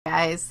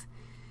guys.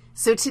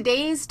 So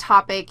today's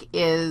topic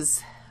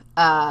is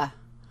all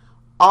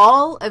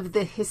of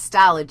the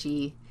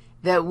histology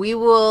that we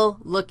will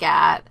look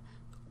at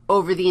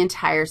over the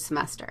entire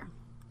semester.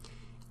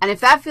 And if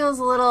that feels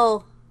a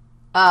little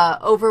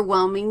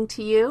overwhelming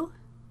to you,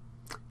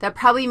 that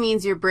probably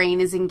means your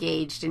brain is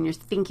engaged and you're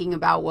thinking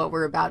about what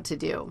we're about to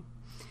do.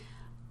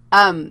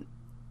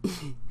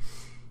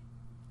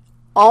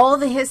 All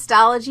the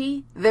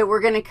histology that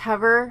we're going to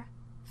cover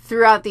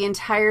throughout the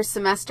entire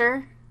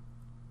semester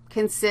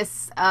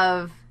consists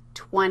of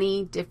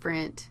 20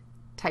 different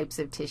types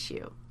of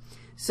tissue.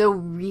 So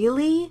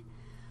really,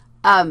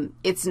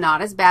 it's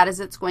not as bad as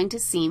it's going to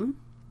seem.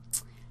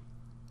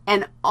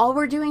 And all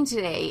we're doing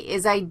today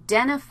is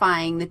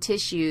identifying the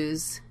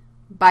tissues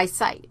by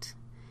sight.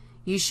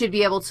 You should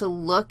be able to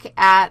look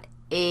at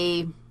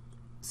a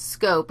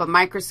scope, a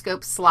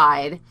microscope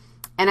slide,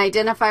 and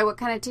identify what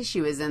kind of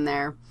tissue is in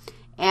there.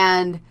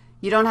 And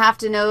you don't have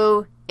to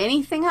know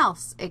anything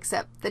else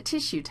except the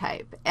tissue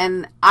type.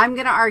 And I'm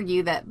going to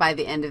argue that by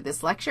the end of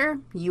this lecture,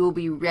 you will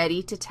be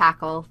ready to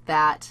tackle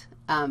that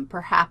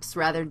perhaps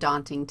rather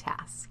daunting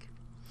task.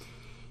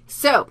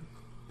 So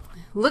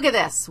look at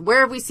this. Where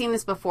have we seen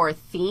this before?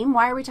 Theme.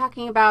 Why are we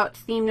talking about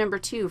theme number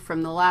 2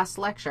 from the last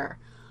lecture?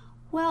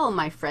 Well,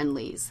 my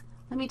friendlies,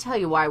 let me tell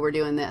you why we're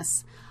doing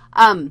this.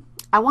 I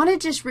want to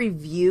just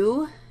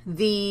review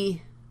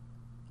the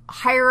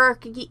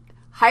hierarchy,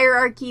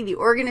 the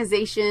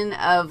organization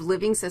of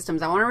living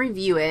systems. I want to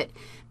review it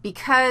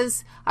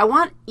because I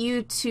want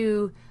you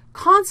to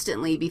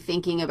constantly be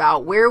thinking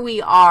about where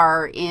we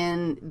are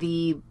in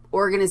the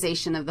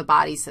organization of the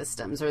body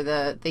systems or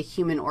the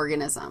human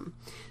organism.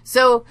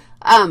 So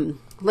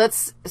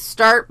let's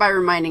start by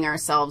reminding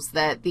ourselves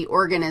that the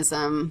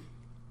organism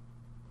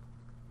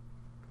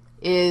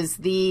is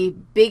the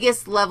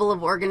biggest level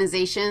of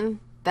organization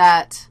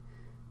that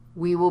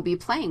we will be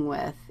playing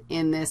with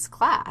in this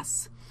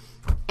class.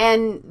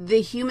 And the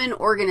human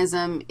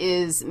organism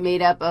is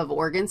made up of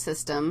organ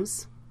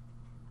systems.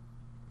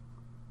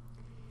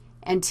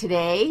 And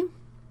today,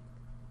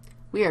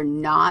 we are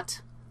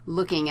not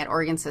looking at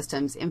organ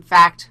systems. In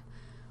fact,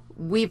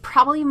 we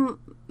probably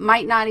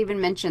might not even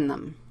mention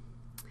them.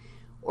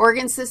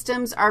 Organ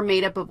systems are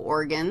made up of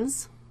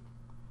organs.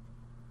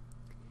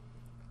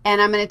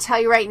 And I'm going to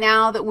tell you right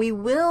now that we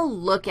will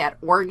look at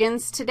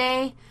organs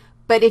today,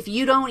 but if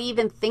you don't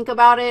even think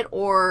about it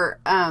or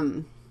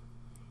I'm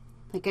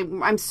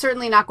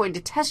certainly not going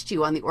to test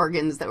you on the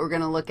organs that we're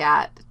going to look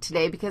at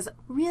today because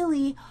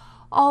really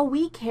all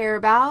we care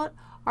about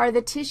are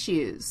the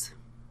tissues.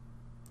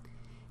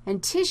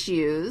 And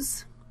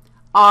tissues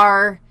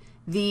are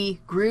the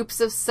groups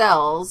of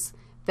cells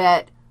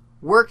that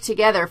work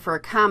together for a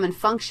common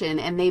function,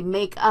 and they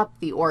make up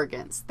the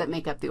organs that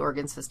make up the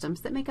organ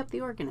systems that make up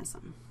the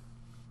organism.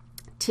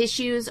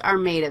 Tissues are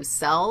made of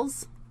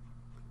cells,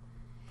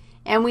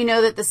 and we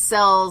know that the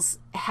cells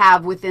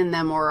have within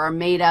them or are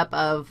made up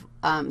of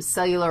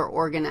cellular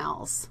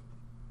organelles.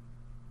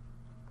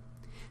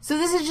 So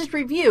this is just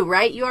review,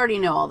 right? You already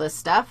know all this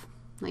stuff.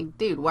 Like,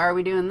 dude, why are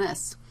we doing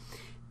this?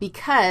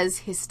 Because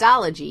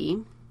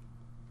histology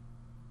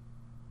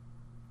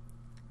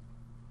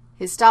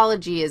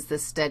is the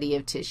study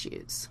of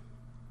tissues.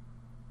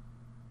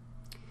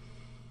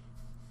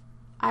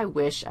 I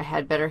wish I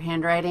had better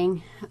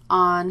handwriting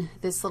on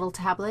this little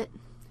tablet,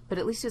 but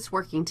at least it's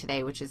working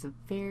today, which is a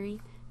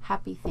very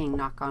happy thing,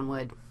 knock on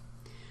wood.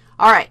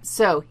 All right,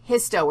 so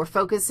histo, we're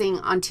focusing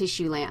on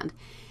tissue land.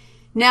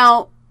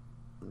 Now,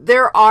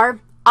 there are,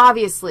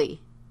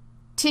 obviously,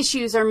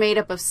 tissues are made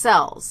up of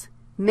cells,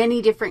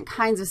 many different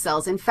kinds of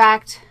cells. In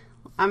fact,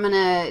 I'm going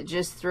to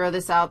just throw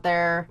this out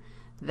there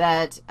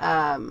that,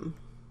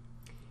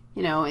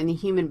 you know, in the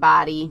human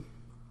body,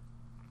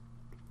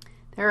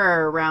 there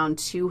are around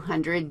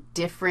 200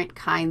 different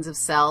kinds of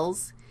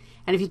cells.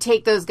 And if you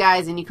take those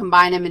guys and you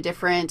combine them in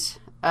different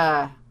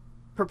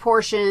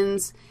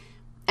proportions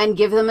and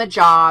give them a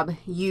job,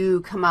 you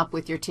come up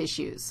with your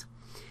tissues.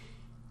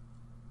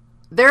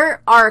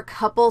 There are a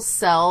couple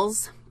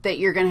cells that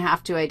you're going to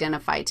have to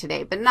identify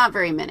today, but not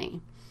very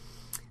many.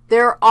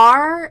 There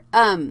are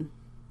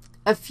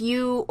a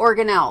few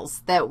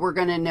organelles that we're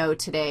going to know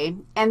today.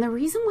 And the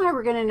reason why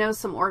we're going to know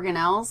some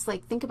organelles,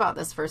 like think about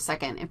this for a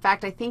second. In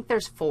fact, I think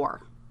there's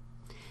 4.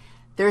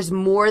 There's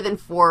more than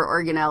 4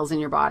 organelles in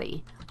your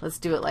body. Let's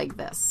do it like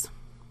this.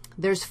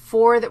 There's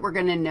 4 that we're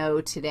going to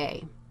know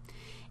today.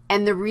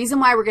 And the reason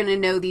why we're going to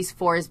know these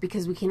 4 is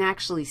because we can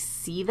actually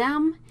see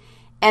them.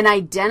 And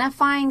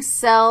identifying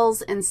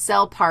cells and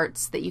cell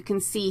parts that you can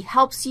see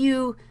helps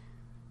you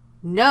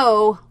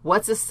know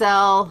what's a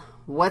cell,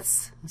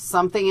 what's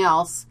something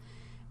else,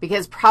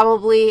 because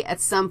probably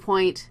at some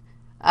point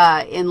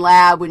in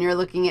lab when you're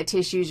looking at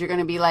tissues, you're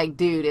going to be like,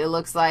 dude, it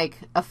looks like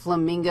a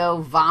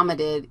flamingo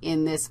vomited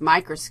in this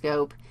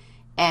microscope,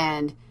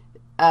 and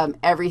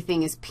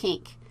everything is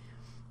pink.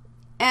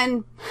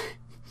 And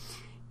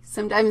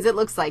sometimes it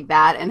looks like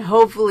that, and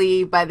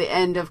hopefully by the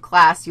end of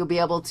class you'll be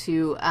able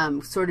to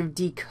sort of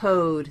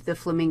decode the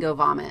flamingo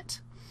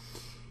vomit.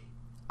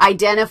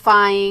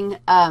 Identifying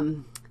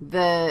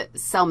the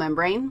cell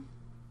membrane,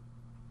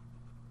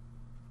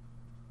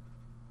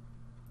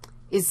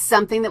 is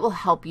something that will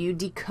help you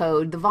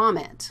decode the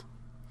vomit.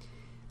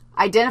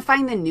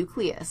 Identifying the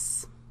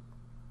nucleus.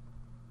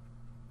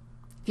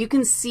 If you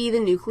can see the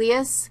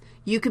nucleus,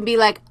 you can be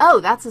like, oh,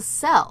 that's a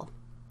cell.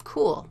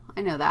 Cool,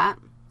 I know that.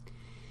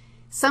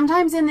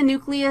 Sometimes in the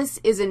nucleus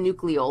is a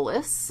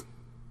nucleolus.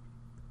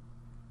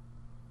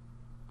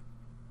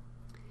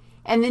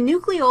 And the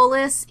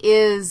nucleolus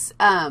is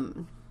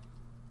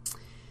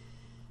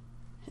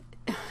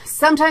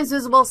sometimes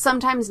visible,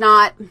 sometimes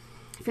not.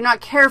 If you're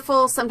not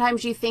careful,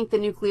 sometimes you think the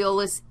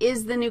nucleolus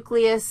is the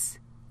nucleus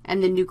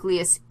and the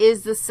nucleus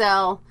is the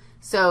cell.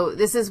 So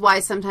this is why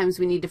sometimes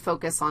we need to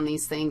focus on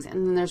these things.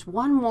 And then there's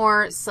one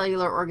more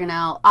cellular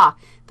organelle,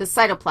 the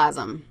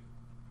cytoplasm.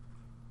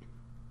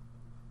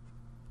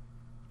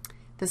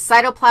 The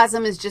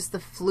cytoplasm is just the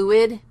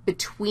fluid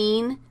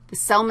between the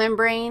cell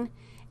membrane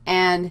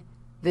and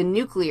the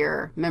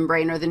nuclear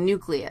membrane, or the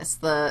nucleus,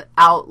 the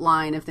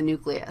outline of the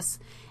nucleus.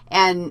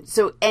 And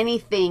so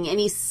anything,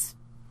 any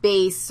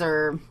space,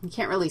 or you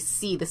can't really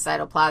see the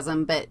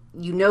cytoplasm, but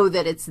you know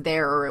that it's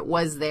there or it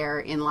was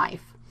there in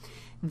life.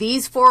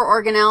 These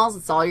 4 organelles,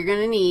 that's all you're going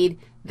to need.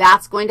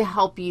 That's going to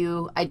help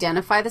you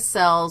identify the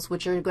cells,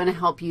 which are going to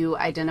help you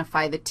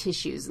identify the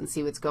tissues and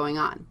see what's going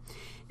on.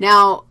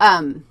 Now,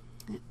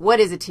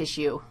 what is a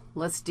tissue?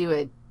 Let's do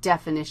a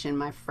definition,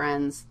 my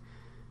friends,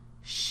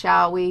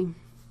 shall we?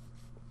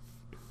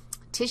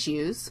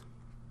 Tissues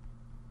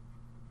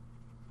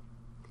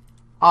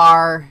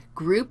are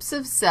groups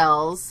of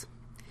cells,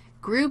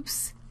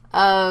 groups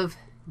of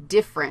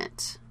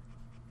different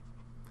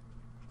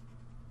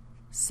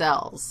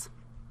cells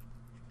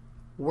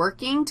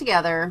working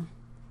together.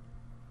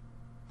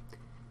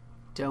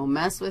 Don't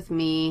mess with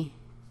me.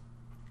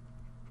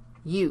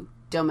 You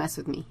don't mess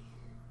with me.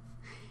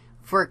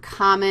 For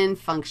common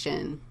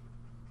function.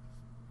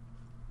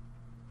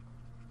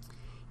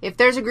 If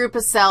there's a group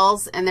of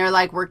cells and they're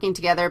like working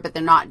together but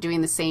they're not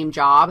doing the same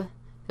job,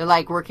 they're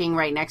like working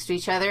right next to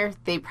each other,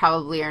 they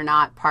probably are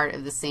not part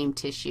of the same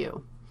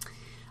tissue.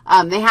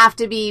 They have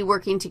to be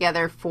working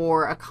together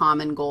for a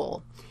common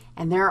goal.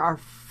 And there are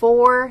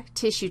 4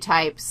 tissue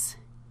types,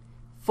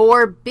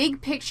 4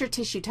 big picture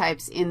tissue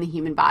types in the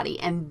human body,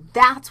 and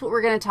that's what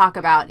we're going to talk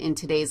about in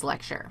today's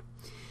lecture.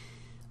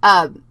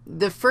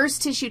 The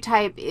first tissue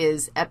type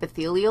is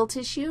epithelial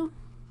tissue.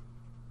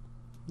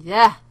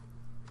 Yeah.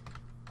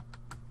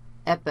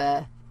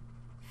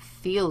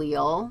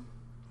 Epithelial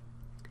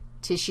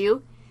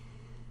tissue.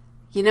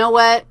 You know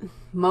what?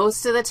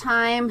 Most of the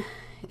time,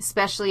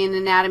 especially in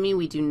anatomy,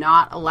 we do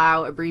not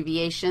allow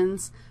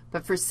abbreviations,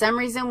 but for some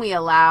reason we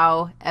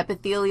allow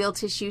epithelial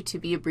tissue to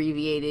be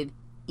abbreviated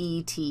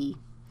ET.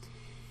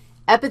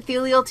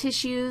 Epithelial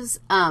tissues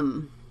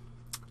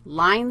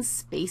line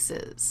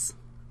spaces.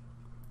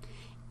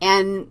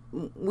 And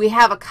we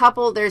have a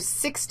couple, there's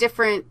 6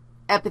 different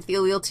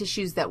epithelial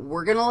tissues that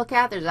we're going to look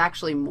at. There's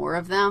actually more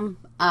of them,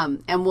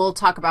 and we'll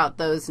talk about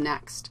those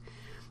next.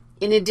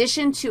 In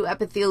addition to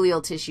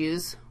epithelial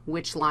tissues,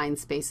 which line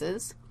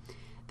spaces,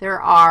 there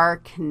are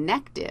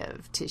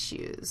connective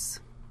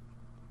tissues,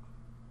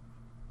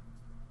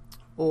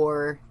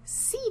 or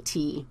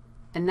CT.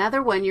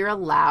 Another one you're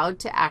allowed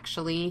to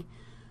actually,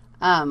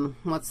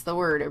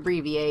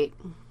 abbreviate.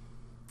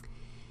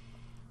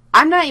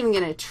 I'm not even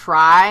going to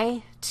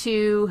try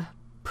to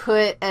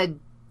put a,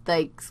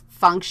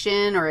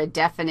 function or a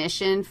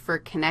definition for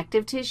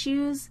connective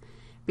tissues,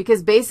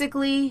 because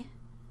basically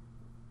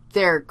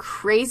they're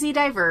crazy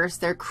diverse.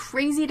 They're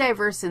crazy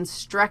diverse in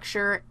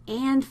structure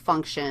and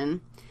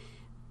function.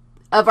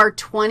 Of our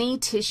 20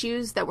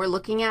 tissues that we're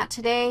looking at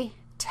today,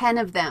 10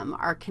 of them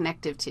are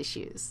connective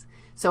tissues.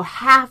 So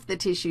half the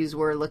tissues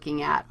we're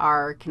looking at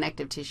are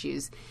connective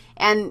tissues.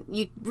 And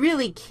you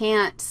really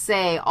can't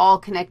say all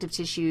connective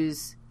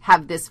tissues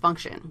have this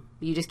function.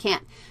 You just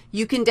can't.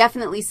 You can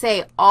definitely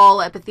say all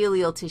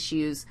epithelial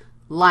tissues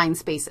line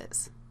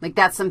spaces. Like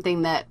that's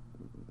something that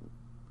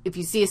if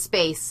you see a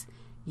space,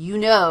 you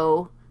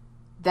know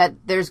that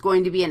there's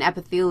going to be an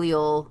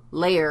epithelial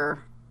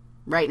layer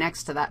right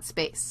next to that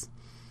space.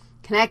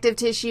 Connective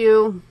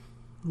tissue,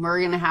 we're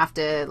going to have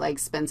to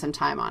spend some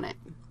time on it.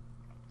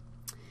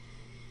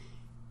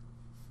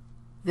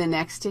 The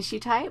next tissue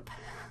type,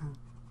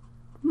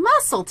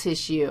 muscle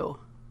tissue.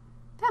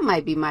 That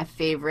might be my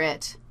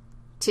favorite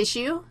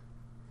tissue.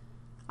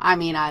 I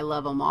mean, I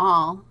love them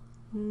all.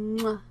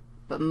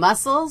 But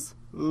muscles,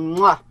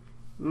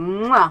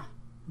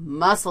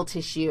 muscle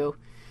tissue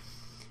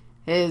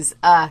is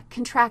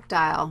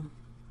contractile.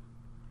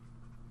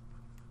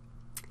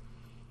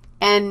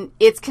 And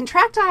it's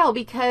contractile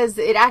because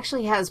it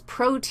actually has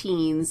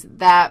proteins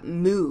that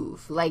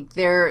move. Like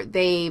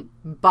they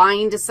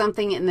bind to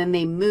something and then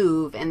they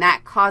move, and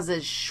that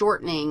causes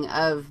shortening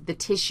of the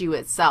tissue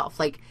itself.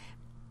 Like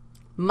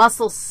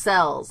muscle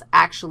cells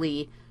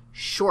actually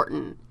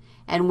shorten.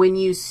 And when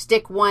you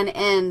stick one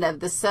end of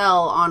the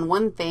cell on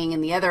one thing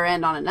and the other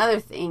end on another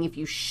thing, if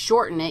you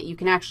shorten it, you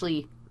can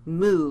actually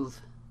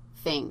move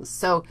things.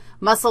 So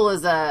muscle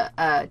is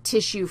a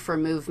tissue for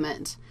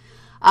movement.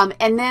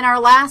 And then our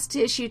last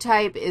tissue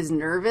type is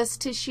nervous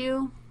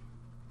tissue.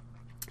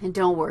 And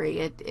don't worry,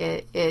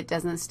 it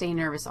doesn't stay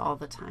nervous all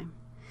the time.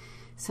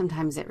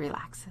 Sometimes it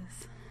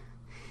relaxes.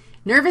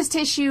 Nervous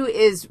tissue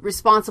is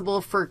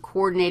responsible for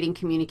coordinating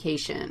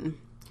communication.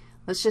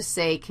 Let's just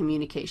say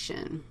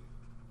communication.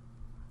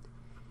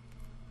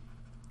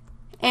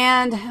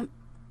 And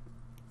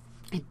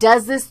it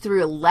does this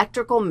through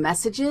electrical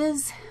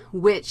messages,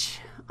 which,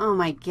 oh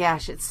my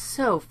gosh, it's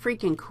so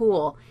freaking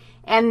cool.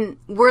 And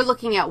we're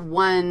looking at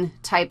one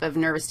type of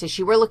nervous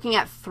tissue. We're looking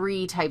at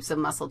 3 types of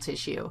muscle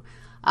tissue.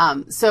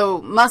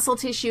 So muscle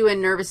tissue and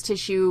nervous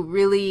tissue,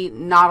 really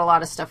not a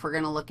lot of stuff we're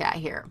going to look at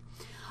here.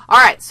 All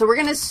right, so we're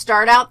going to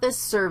start out this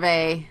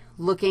survey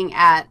looking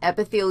at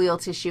epithelial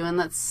tissue, and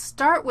let's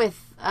start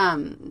with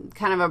kind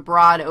of a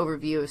broad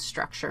overview of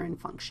structure and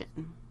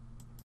function.